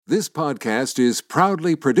This podcast is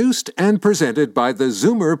proudly produced and presented by the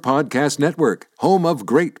Zoomer Podcast Network, home of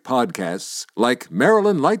great podcasts like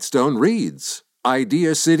Marilyn Lightstone Reads,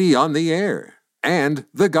 Idea City on the Air, and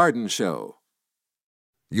The Garden Show.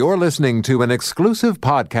 You're listening to an exclusive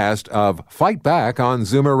podcast of Fight Back on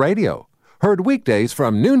Zoomer Radio, heard weekdays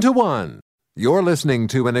from noon to 1. You're listening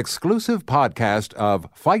to an exclusive podcast of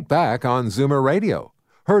Fight Back on Zoomer Radio,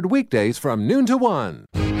 heard weekdays from noon to 1.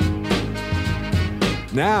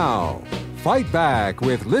 Now, Fight Back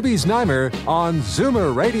with Libby Znaimer on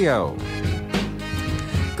Zoomer Radio.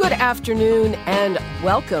 Good afternoon and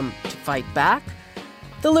welcome to Fight Back.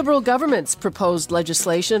 The Liberal government's proposed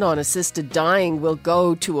legislation on assisted dying will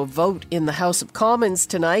go to a vote in the House of Commons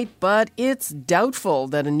tonight, but it's doubtful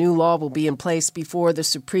that a new law will be in place before the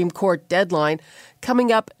Supreme Court deadline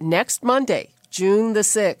coming up next Monday, June the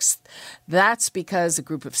 6th. That's because a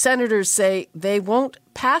group of senators say they won't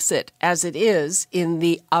pass it as it is in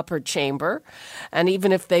the upper chamber. And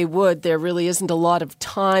even if they would, there really isn't a lot of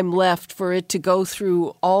time left for it to go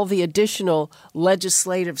through all the additional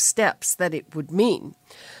legislative steps that it would mean.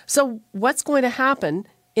 So what's going to happen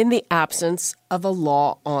in the absence of a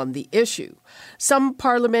law on the issue? Some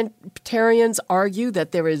parliamentarians argue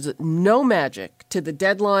that there is no magic to the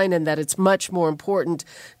deadline and that it's much more important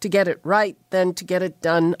to get it right than to get it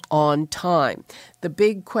done on time. The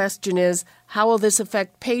big question is, how will this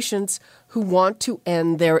affect patients who want to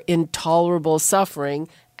end their intolerable suffering,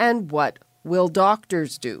 and what will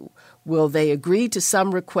doctors do? Will they agree to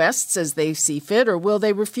some requests as they see fit, or will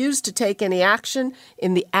they refuse to take any action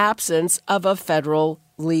in the absence of a federal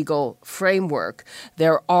legal framework?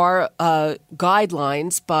 There are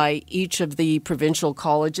guidelines by each of the provincial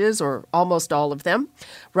colleges, or almost all of them.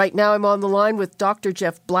 Right now I'm on the line with Dr.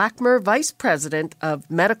 Jeff Blackmer, Vice President of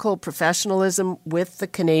Medical Professionalism with the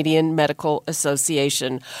Canadian Medical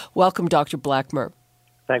Association. Welcome, Dr. Blackmer.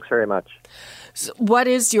 Thanks very much. So what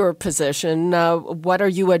is your position? What are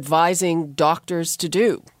you advising doctors to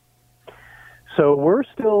do? So we're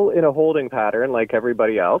still in a holding pattern like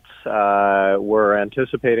everybody else. We're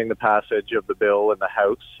anticipating the passage of the bill in the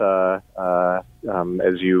House,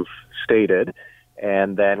 as you've stated,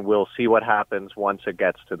 and then we'll see what happens once it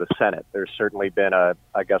gets to the Senate. There's certainly been a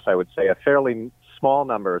fairly small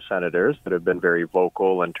number of senators that have been very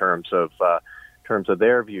vocal in terms of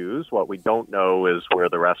their views. What we don't know is where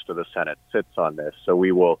the rest of the Senate sits on this. So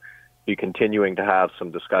we will be continuing to have some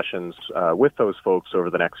discussions with those folks over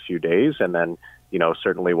the next few days, and then,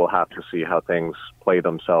 certainly we'll have to see how things play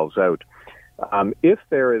themselves out. If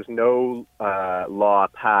there is no law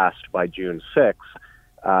passed by June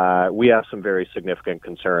 6th, we have some very significant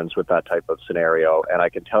concerns with that type of scenario, and I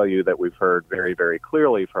can tell you that we've heard very, very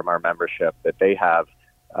clearly from our membership that they have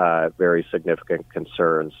very significant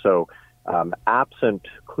concerns. So absent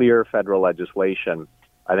clear federal legislation,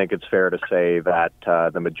 I think it's fair to say that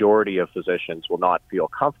the majority of physicians will not feel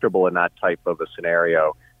comfortable in that type of a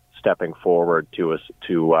scenario stepping forward to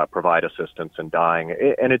provide assistance in dying.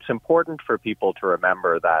 And it's important for people to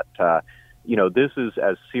remember that, this is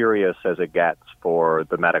as serious as it gets for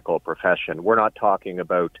the medical profession. We're not talking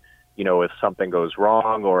about, if something goes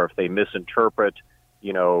wrong or if they misinterpret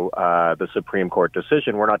the Supreme Court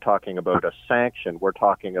decision. We're not talking about a sanction. We're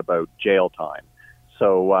talking about jail time.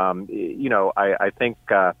 So, I think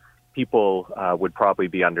people would probably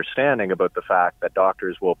be understanding about the fact that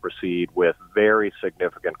doctors will proceed with very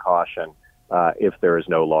significant caution if there is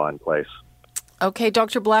no law in place. Okay,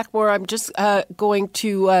 Dr. Blackmore, I'm just going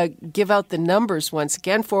to give out the numbers once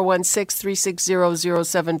again,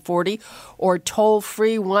 416-360-0740 or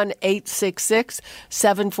toll-free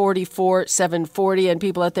 1-866-744-740. And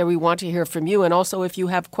people out there, we want to hear from you. And also if you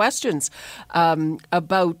have questions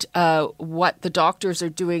about what the doctors are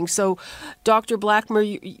doing. So, Dr.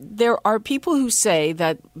 Blackmore, there are people who say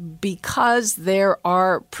that because there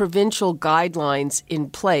are provincial guidelines in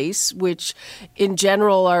place, which in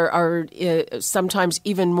general are sometimes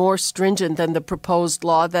even more stringent than the proposed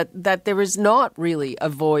law, that there is not really a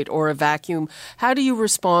void or a vacuum. How do you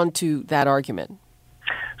respond to that argument?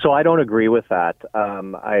 So I don't agree with that.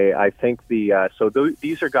 I think these are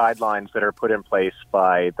guidelines that are put in place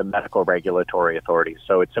by the medical regulatory authorities.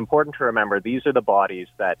 So it's important to remember these are the bodies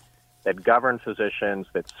that govern physicians,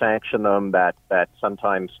 that sanction them, that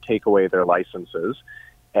sometimes take away their licenses.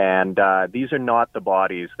 And these are not the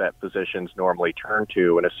bodies that physicians normally turn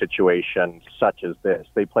to in a situation such as this.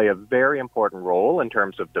 They play a very important role in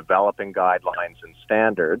terms of developing guidelines and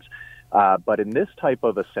standards. But in this type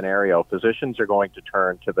of a scenario, physicians are going to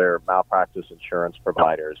turn to their malpractice insurance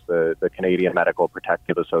providers, the Canadian Medical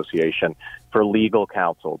Protective Association, for legal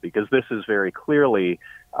counsel, because this is very clearly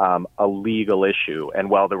a legal issue. And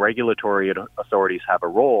while the regulatory authorities have a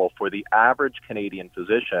role, for the average Canadian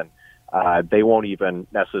physician, they won't even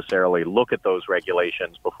necessarily look at those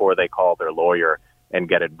regulations before they call their lawyer and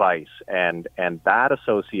get advice. And that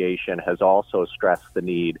association has also stressed the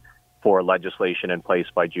need for legislation in place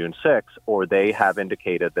by June 6th, or they have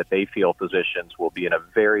indicated that they feel physicians will be in a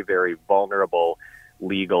very, very vulnerable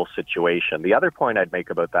legal situation. The other point I'd make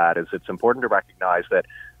about that is it's important to recognize that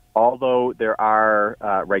although there are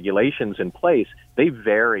regulations in place, they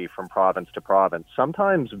vary from province to province,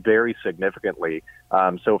 sometimes very significantly.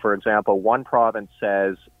 So, for example, one province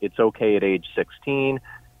says it's okay at age 16.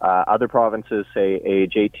 Other provinces say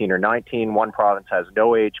age 18 or 19. One province has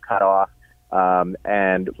no age cutoff.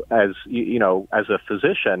 And as you know, as a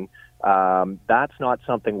physician, that's not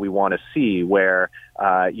something we want to see where,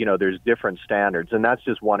 there's different standards. And that's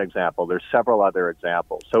just one example. There's several other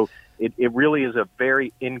examples. So it really is a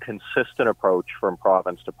very inconsistent approach from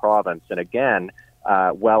province to province. And again,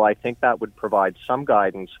 well, I think that would provide some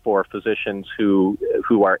guidance for physicians who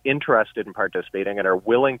are interested in participating and are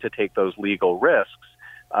willing to take those legal risks.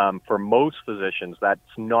 For most physicians, that's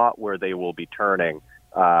not where they will be turning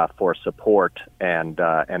for support and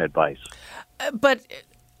advice. But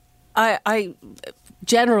I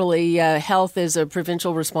generally, health is a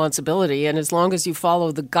provincial responsibility, and as long as you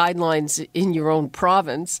follow the guidelines in your own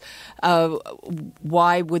province,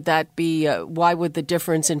 why would that be? Why would the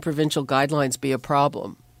difference in provincial guidelines be a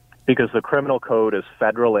problem? Because the criminal code is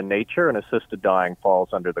federal in nature, and assisted dying falls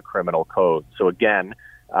under the criminal code. So again,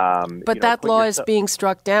 but that law is being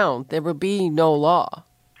struck down. There will be no law.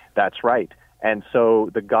 That's right. And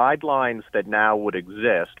so the guidelines that now would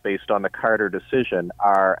exist based on the Carter decision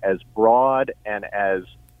are as broad and as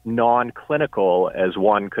non-clinical as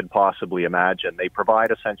one could possibly imagine. They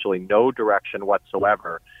provide essentially no direction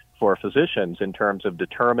whatsoever for physicians in terms of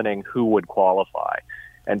determining who would qualify.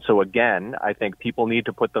 And so again, I think people need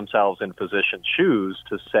to put themselves in physicians' shoes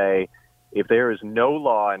to say, if there is no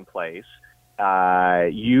law in place,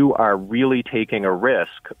 you are really taking a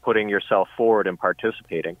risk putting yourself forward and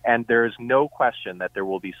participating. And there's no question that there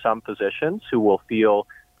will be some physicians who will feel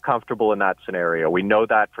comfortable in that scenario. We know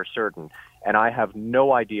that for certain. And I have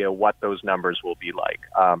no idea what those numbers will be like.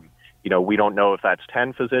 We don't know if that's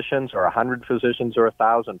 10 physicians or 100 physicians or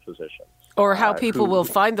 1,000 physicians. Or how people will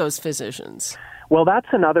find those physicians. Well, that's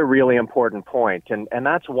another really important point, and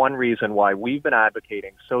that's one reason why we've been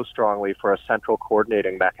advocating so strongly for a central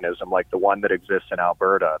coordinating mechanism like the one that exists in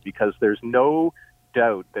Alberta, because there's no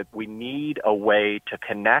doubt that we need a way to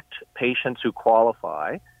connect patients who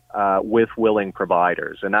qualify with willing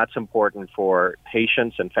providers, and that's important for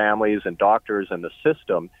patients and families and doctors and the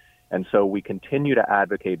system. And so we continue to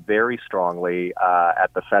advocate very strongly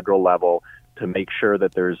at the federal level to make sure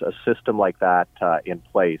that there's a system like that in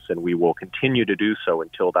place, and we will continue to do so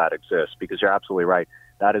until that exists, because you're absolutely right.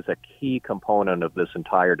 That is a key component of this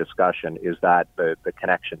entire discussion, is that the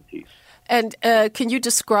connection piece. And can you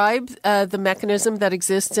describe the mechanism that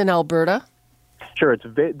exists in Alberta? Sure.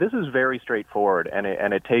 This is very straightforward, and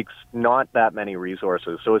it takes not that many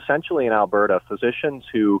resources. So essentially in Alberta, physicians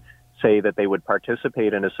who say that they would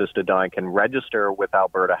participate in assisted dying can register with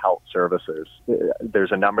Alberta Health Services.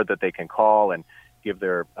 There's a number that they can call and give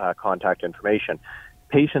their contact information.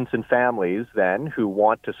 Patients and families then who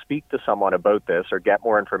want to speak to someone about this or get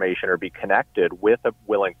more information or be connected with a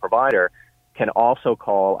willing provider can also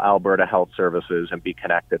call Alberta Health Services and be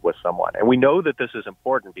connected with someone. And we know that this is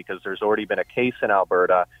important because there's already been a case in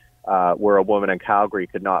Alberta where a woman in Calgary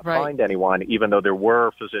could not find anyone, even though there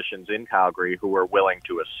were physicians in Calgary who were willing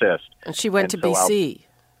to assist. And she went to BC.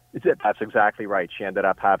 That's exactly right. She ended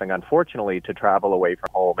up having, unfortunately, to travel away from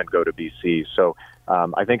home and go to BC. So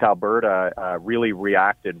I think Alberta really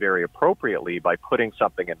reacted very appropriately by putting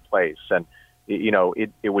something in place. And,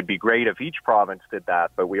 it would be great if each province did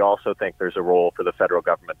that, but we also think there's a role for the federal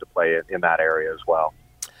government to play in that area as well.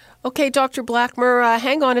 Okay, Dr. Blackmer,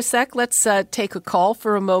 hang on a sec. Let's take a call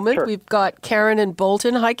for a moment. Sure. We've got Karen in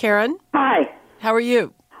Bolton. Hi, Karen. Hi. How are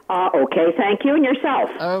you? Okay, thank you. And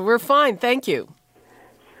yourself? We're fine, thank you.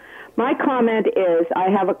 My comment is I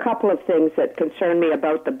have a couple of things that concern me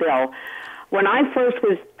about the bill. When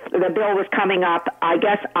the bill was coming up, I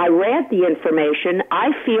guess I read the information. I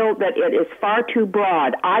feel that it is far too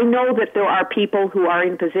broad. I know that there are people who are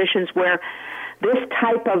in positions where this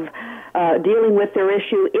type of dealing with their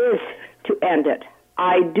issue is to end it.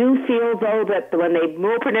 I do feel, though, that when they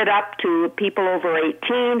open it up to people over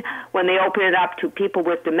 18, when they open it up to people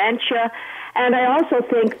with dementia, and I also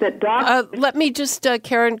think that doctors... let me just,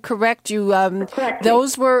 Karen, correct you. Correct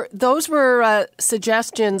those were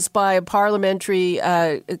suggestions by a parliamentary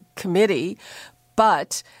committee,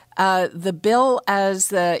 but The bill,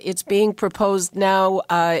 as it's being proposed now,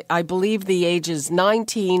 I believe the age is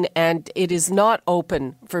 19, and it is not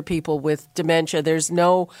open for people with dementia. There's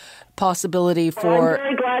no possibility for... I'm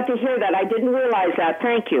very glad to hear that. I didn't realize that.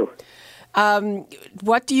 Thank you.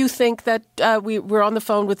 What do you think that we're on the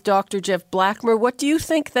phone with Dr. Jeff Blackmer? What do you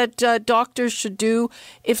think that doctors should do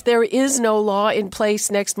if there is no law in place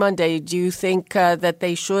next Monday? Do you think that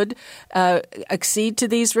they should accede to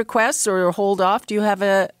these requests or hold off? Do you have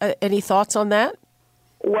any thoughts on that?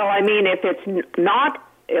 Well, I mean, if it's not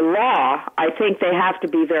a law, I think they have to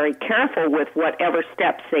be very careful with whatever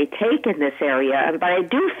steps they take in this area. But I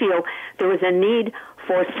do feel there is a need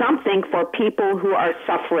for something for people who are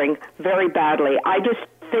suffering very badly. I just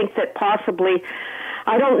think that possibly,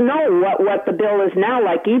 I don't know what the bill is now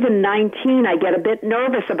like. Even 19, I get a bit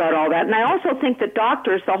nervous about all that. And I also think that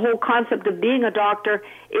doctors, the whole concept of being a doctor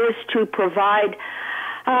is to provide,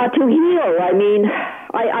 to heal. I mean,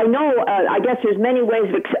 I know, I guess there's many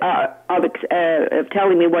ways of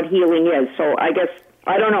telling me what healing is. So I guess,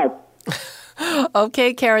 I don't know.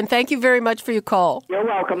 Okay, Karen, thank you very much for your call. You're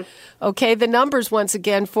welcome. Okay, the numbers once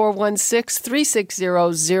again,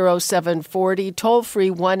 416-360-0740,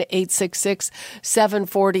 toll-free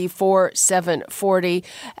 1-866-740-4740.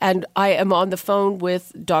 And I am on the phone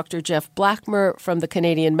with Dr. Jeff Blackmer from the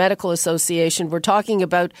Canadian Medical Association. We're talking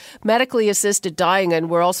about medically assisted dying, and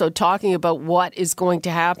we're also talking about what is going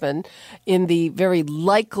to happen in the very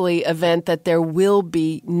likely event that there will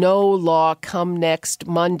be no law come next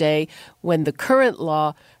Monday when the current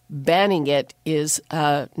law banning it is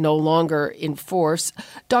no longer in force.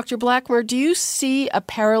 Dr. Blackmer, do you see a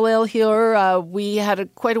parallel here? We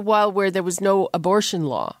had quite a while where there was no abortion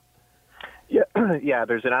law. Yeah,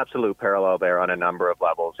 there's an absolute parallel there on a number of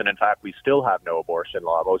levels. And in fact, we still have no abortion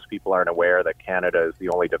law. Most people aren't aware that Canada is the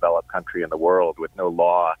only developed country in the world with no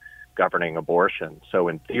law governing abortion. So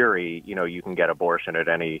in theory, you can get abortion at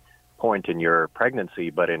any point in your pregnancy,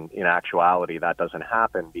 but in actuality, that doesn't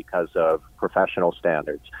happen because of professional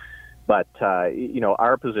standards. But,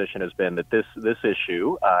 our position has been that this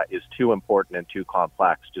issue is too important and too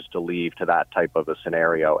complex just to leave to that type of a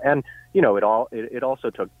scenario. And, it also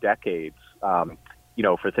took decades,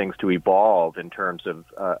 for things to evolve in terms of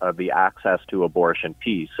the access to abortion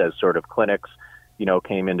piece as sort of clinics,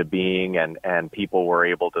 came into being and people were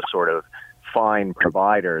able to sort of find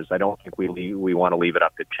providers. I don't think we want to leave it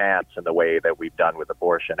up to chance in the way that we've done with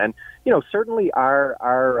abortion. And, certainly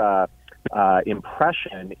our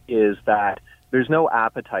impression is that there's no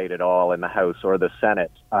appetite at all in the House or the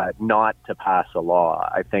Senate not to pass a law.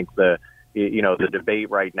 I think the debate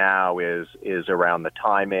right now is around the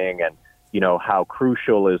timing and, how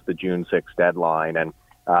crucial is the June 6th deadline. And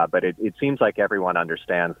but it seems like everyone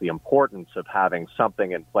understands the importance of having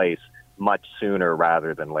something in place much sooner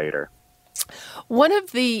rather than later. One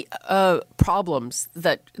of the problems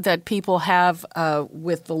that people have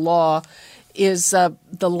with the law is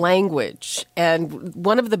the language. And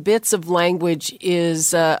one of the bits of language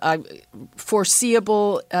is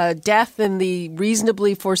foreseeable death in the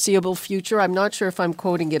reasonably foreseeable future. I'm not sure if I'm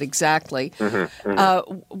quoting it exactly.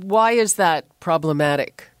 Why is that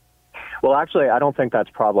problematic? Well, actually, I don't think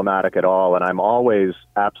that's problematic at all, and I'm always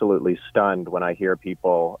absolutely stunned when I hear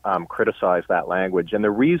people criticize that language. And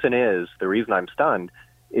the reason I'm stunned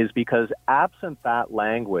is because absent that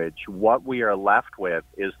language, what we are left with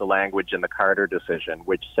is the language in the Carter decision,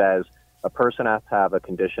 which says a person has to have a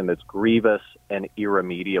condition that's grievous and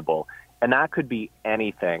irremediable. And that could be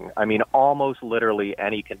anything. I mean, almost literally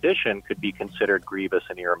any condition could be considered grievous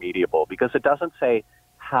and irremediable because it doesn't say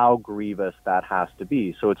how grievous that has to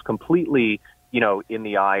be. So it's completely, in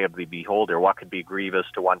the eye of the beholder. What could be grievous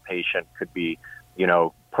to one patient could be,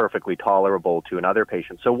 perfectly tolerable to another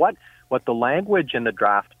patient. So what the language in the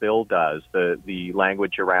draft bill does, the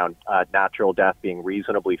language around natural death being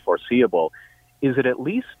reasonably foreseeable, is it at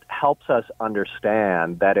least helps us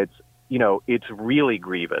understand that it's really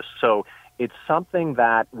grievous. So it's something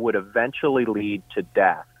that would eventually lead to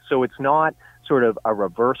death. So it's not sort of a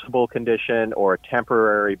reversible condition or a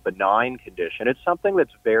temporary benign condition. It's something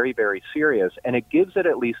that's very, very serious, and it gives it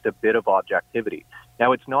at least a bit of objectivity.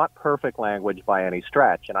 Now, it's not perfect language by any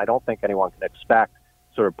stretch, and I don't think anyone can expect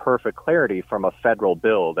sort of perfect clarity from a federal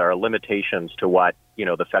bill. There are limitations to what,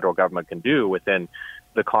 the federal government can do within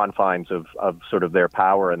the confines of sort of their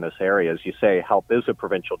power in this area. As you say, health is a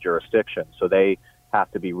provincial jurisdiction, so they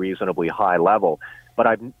have to be reasonably high level. But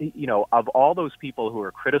of all those people who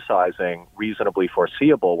are criticizing reasonably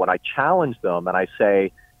foreseeable, when I challenge them and I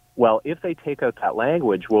say, well, if they take out that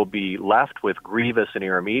language, we'll be left with grievous and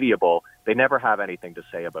irremediable, They never have anything to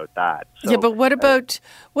say about that. So, yeah, but what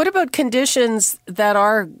about conditions that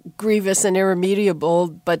are grievous and irremediable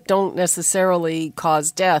but don't necessarily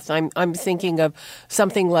cause death? I'm thinking of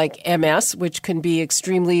something like MS, which can be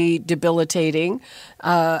extremely debilitating.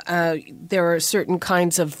 There are certain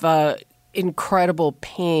kinds of incredible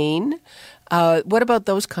pain. What about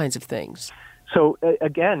those kinds of things? So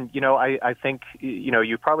again, I think,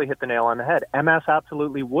 you probably hit the nail on the head. MS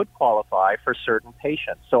absolutely would qualify for certain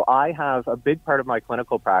patients. So I have a big part of my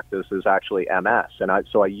clinical practice is actually MS. And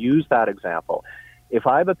so I use that example. If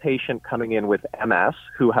I have a patient coming in with MS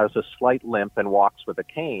who has a slight limp and walks with a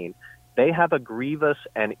cane, they have a grievous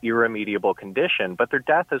and irremediable condition, but their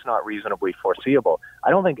death is not reasonably foreseeable. I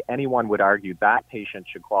don't think anyone would argue that patient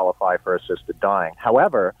should qualify for assisted dying.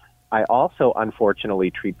 However, I also,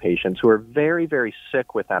 unfortunately, treat patients who are very, very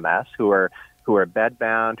sick with MS, who are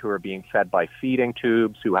bedbound, who are being fed by feeding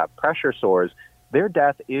tubes, who have pressure sores. Their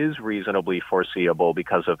death is reasonably foreseeable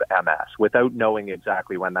because of MS, without knowing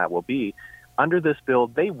exactly when that will be. Under this bill,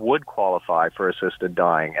 they would qualify for assisted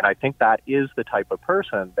dying, and I think that is the type of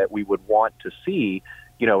person that we would want to see,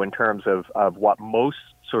 in terms of what most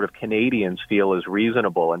sort of Canadians feel is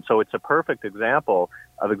reasonable. And so it's a perfect example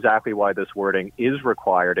of exactly why this wording is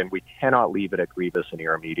required, and we cannot leave it at grievous and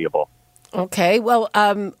irremediable. Okay, well,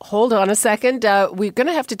 hold on a second. We're going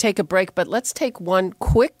to have to take a break, but let's take one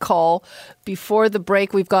quick call before the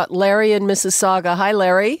break. We've got Larry in Mississauga. Hi,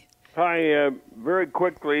 Larry. Hi, very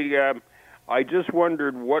quickly, I just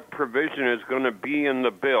wondered what provision is going to be in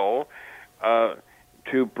the bill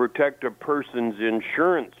to protect a person's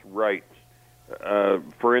insurance rights.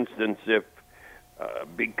 For instance, if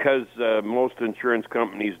because most insurance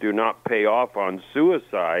companies do not pay off on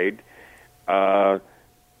suicide,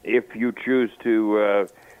 if you choose to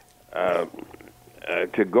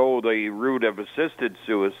go the route of assisted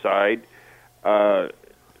suicide,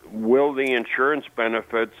 will the insurance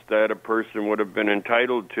benefits that a person would have been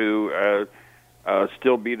entitled to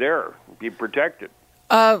still be there, be protected?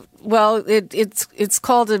 Well, it's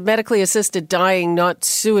called a medically assisted dying, not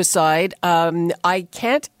suicide. I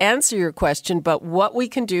can't answer your question, but what we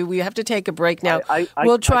can do, we have to take a break now.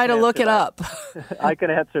 We'll try to look it up. I can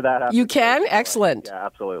answer that. You can? Excellent. Yeah,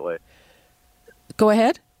 absolutely. Go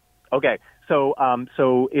ahead. Okay.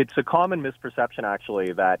 So it's a common misperception,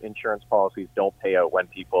 actually, that insurance policies don't pay out when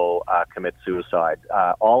people commit suicide.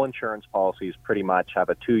 All insurance policies pretty much have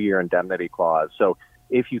a 2-year indemnity clause. So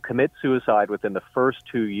if you commit suicide within the first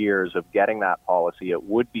 2 years of getting that policy, it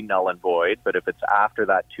would be null and void. But if it's after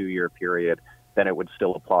that 2-year period, then it would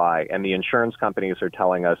still apply. And the insurance companies are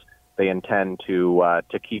telling us they intend to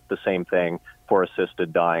keep the same thing for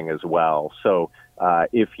assisted dying as well. So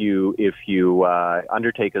if you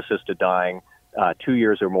undertake assisted dying 2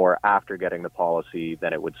 years or more after getting the policy,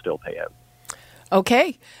 then it would still pay out.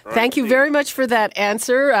 Okay. Thank you very much for that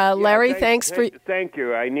answer. Larry, thanks for... Thank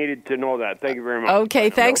you. I needed to know that. Thank you very much. Okay,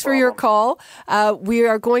 thanks for your call. We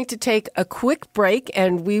are going to take a quick break,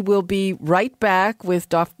 and we will be right back with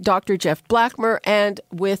Dr. Jeff Blackmer and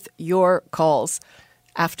with your calls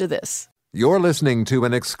after this. You're listening to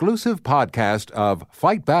an exclusive podcast of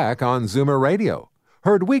Fight Back on Zoomer Radio.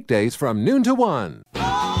 Heard weekdays from noon to 1.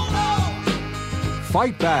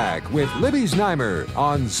 Fight Back with Libby Znaimer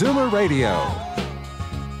on Zoomer Radio.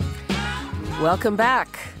 Welcome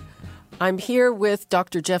back. I'm here with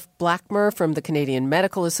Dr. Jeff Blackmer from the Canadian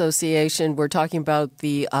Medical Association. We're talking about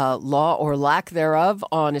the law or lack thereof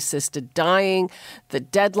on assisted dying. The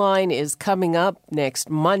deadline is coming up next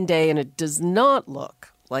Monday, and it does not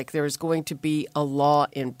look like there is going to be a law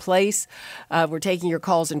in place. We're taking your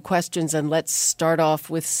calls and questions, and let's start off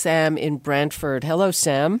with Sam in Brantford. Hello,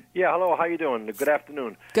 Sam. Yeah, hello. How you doing? Good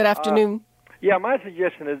afternoon. Good afternoon. Yeah, my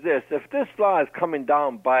suggestion is this. If this law is coming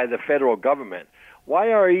down by the federal government,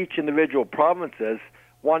 why are each individual provinces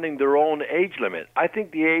wanting their own age limit? I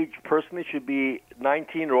think the age personally should be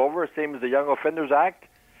 19 or over, same as the Young Offenders Act.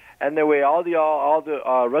 And that way all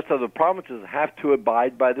the rest of the provinces have to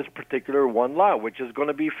abide by this particular one law, which is going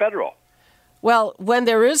to be federal. Well, when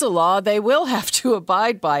there is a law, they will have to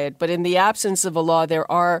abide by it. But in the absence of a law, there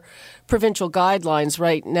are provincial guidelines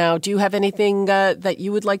right now. Do you have anything that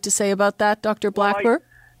you would like to say about that, Dr. Blackmer?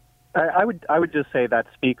 I would just say that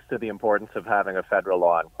speaks to the importance of having a federal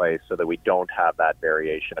law in place so that we don't have that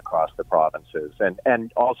variation across the provinces.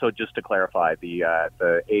 And also, just to clarify,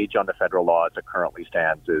 the age on the federal law as it currently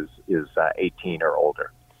stands is 18 or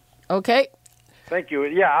older. Okay. Thank you.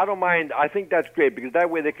 Yeah, I don't mind. I think that's great because that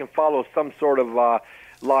way they can follow some sort of law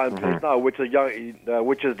in place now, which is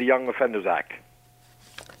the Young Offenders Act.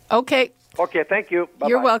 Okay. Okay, thank you. Bye-bye.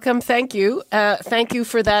 You're welcome. Thank you. Thank you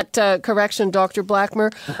for that correction, Dr.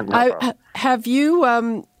 Blackmer. Have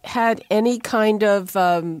you had any kind of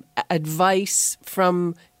advice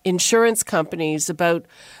from insurance companies about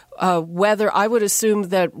whether, I would assume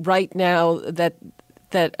that right now that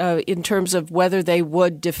in terms of whether they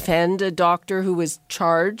would defend a doctor who is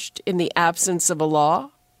charged in the absence of a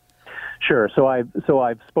law? Sure. So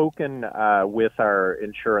I've spoken with our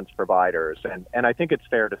insurance providers, and I think it's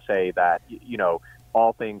fair to say that,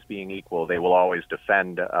 all things being equal, they will always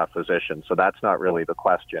defend physicians. So that's not really the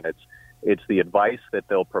question. It's the advice that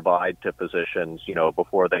they'll provide to physicians,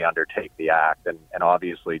 before they undertake the act. And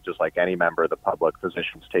obviously, just like any member of the public,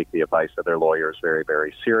 physicians take the advice of their lawyers very,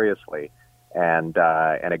 very seriously. And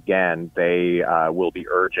again, they will be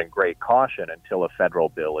urging great caution until a federal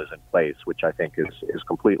bill is in place, which I think is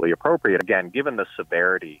completely appropriate. Again, given the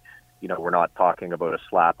severity, we're not talking about a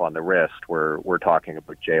slap on the wrist. We're talking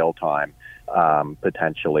about jail time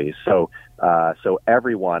potentially. So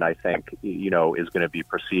everyone, I think, is going to be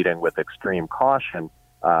proceeding with extreme caution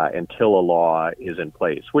until a law is in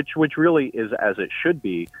place, which really is as it should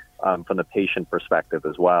be. From the patient perspective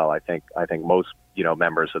as well, I think most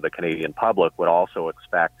members of the Canadian public would also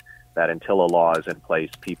expect that until a law is in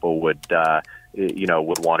place, people would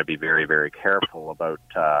want to be very, very careful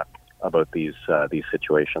about these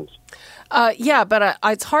situations. But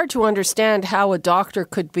it's hard to understand how a doctor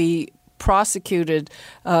could be prosecuted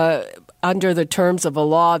under the terms of a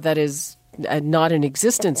law that is not in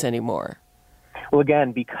existence anymore. Well,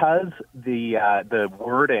 again, because the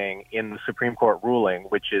wording in the Supreme Court ruling,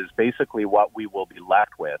 which is basically what we will be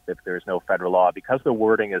left with if there's no federal law, because the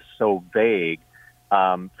wording is so vague,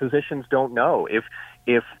 physicians don't know.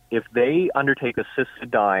 If they undertake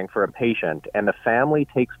assisted dying for a patient and the family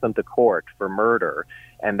takes them to court for murder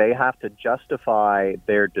and they have to justify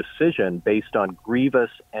their decision based on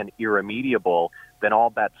grievous and irremediable, then all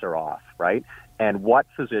bets are off, right? And what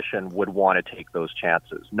physician would want to take those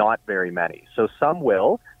chances? Not very many. So some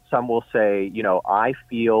will say, I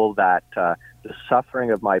feel that the suffering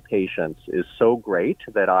of my patients is so great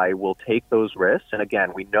that I will take those risks. And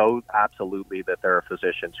again, we know absolutely that there are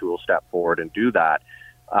physicians who will step forward and do that.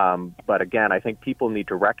 But again, I think people need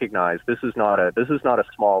to recognize this is not a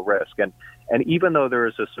small risk. And even though there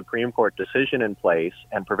is a Supreme Court decision in place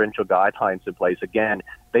and provincial guidelines in place, again,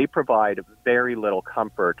 they provide very little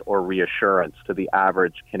comfort or reassurance to the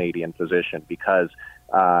average Canadian physician because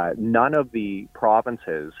none of the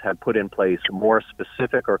provinces have put in place more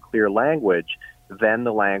specific or clear language than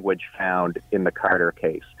the language found in the Carter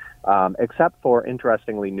case. Except for,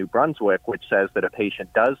 interestingly, New Brunswick, which says that a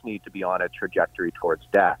patient does need to be on a trajectory towards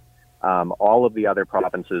death. All of the other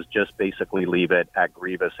provinces just basically leave it at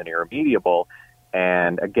grievous and irremediable.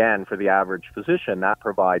 And again, for the average physician, that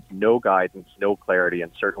provides no guidance, no clarity,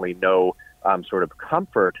 and certainly no sort of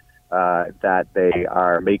comfort that they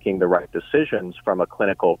are making the right decisions from a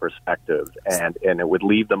clinical perspective. And it would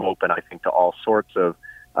leave them open, I think, to all sorts of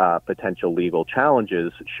potential legal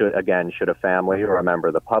challenges should a family or a member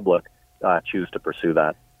of the public choose to pursue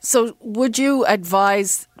that. So would you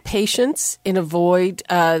advise patients in avoid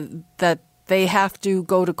that they have to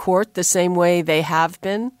go to court the same way they have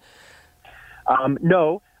been?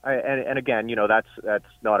 No. And again, that's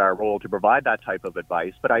not our role to provide that type of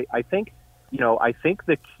advice. But I think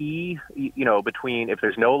the key, between if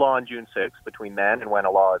there's no law on June 6th, between then and when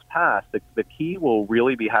a law is passed, the key will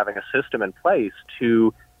really be having a system in place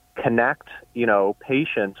to connect,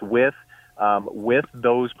 patients with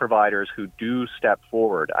those providers who do step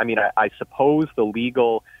forward. I mean, I suppose the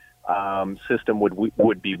legal system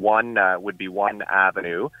would be one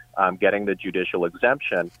avenue, getting the judicial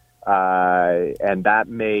exemption, and that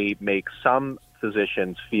may make some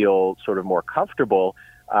physicians feel sort of more comfortable.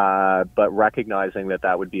 But recognizing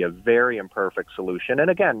that would be a very imperfect solution. And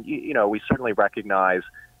again, we certainly recognize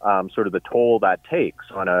sort of the toll that takes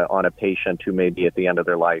on a patient who may be at the end of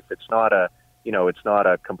their life. It's not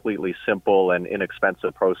a completely simple and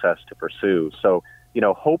inexpensive process to pursue. So,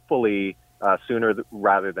 hopefully sooner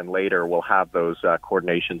rather than later, we'll have those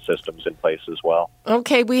coordination systems in place as well.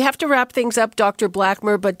 Okay, we have to wrap things up, Dr.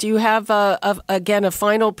 Blackmer, but do you have, again, a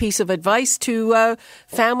final piece of advice to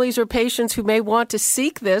families or patients who may want to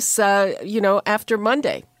seek this, after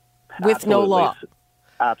Monday with no law?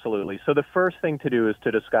 Absolutely. So the first thing to do is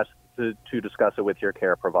to discuss it with your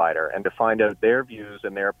care provider and to find out their views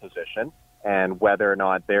and their position and whether or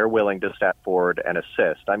not they're willing to step forward and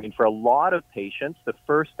assist. I mean, for a lot of patients, the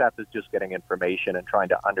first step is just getting information and trying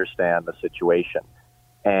to understand the situation.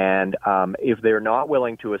 And if they're not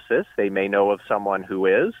willing to assist, they may know of someone who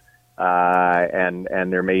is, and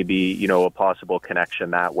there may be, a possible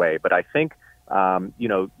connection that way. But I think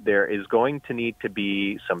there is going to need to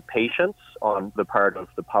be some patience on the part of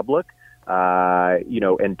the public.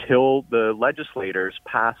 Until the legislators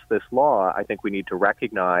pass this law, I think we need to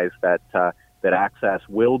recognize that access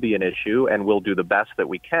will be an issue, and we'll do the best that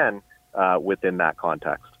we can within that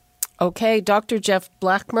context. Okay, Dr. Jeff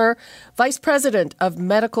Blackmer, Vice President of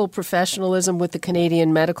Medical Professionalism with the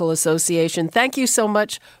Canadian Medical Association. Thank you so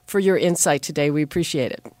much for your insight today. We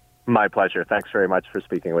appreciate it. My pleasure. Thanks very much for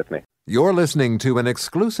speaking with me. You're listening to an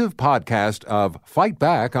exclusive podcast of Fight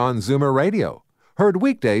Back on Zoomer Radio. Heard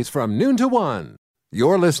weekdays from noon to 1.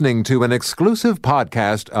 You're listening to an exclusive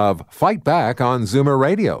podcast of Fight Back on Zoomer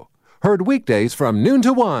Radio. Heard weekdays from noon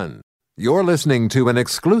to 1. You're listening to an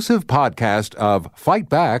exclusive podcast of Fight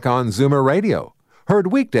Back on Zoomer Radio.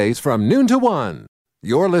 Heard weekdays from noon to 1.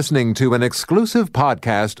 You're listening to an exclusive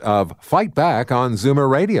podcast of Fight Back on Zoomer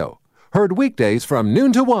Radio. Heard weekdays from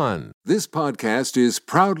noon to 1. This podcast is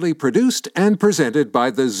proudly produced and presented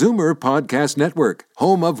by the Zoomer Podcast Network,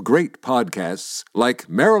 home of great podcasts like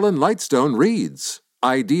Marilyn Lightstone Reads,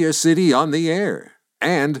 Idea City on the Air,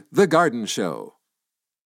 and The Garden Show.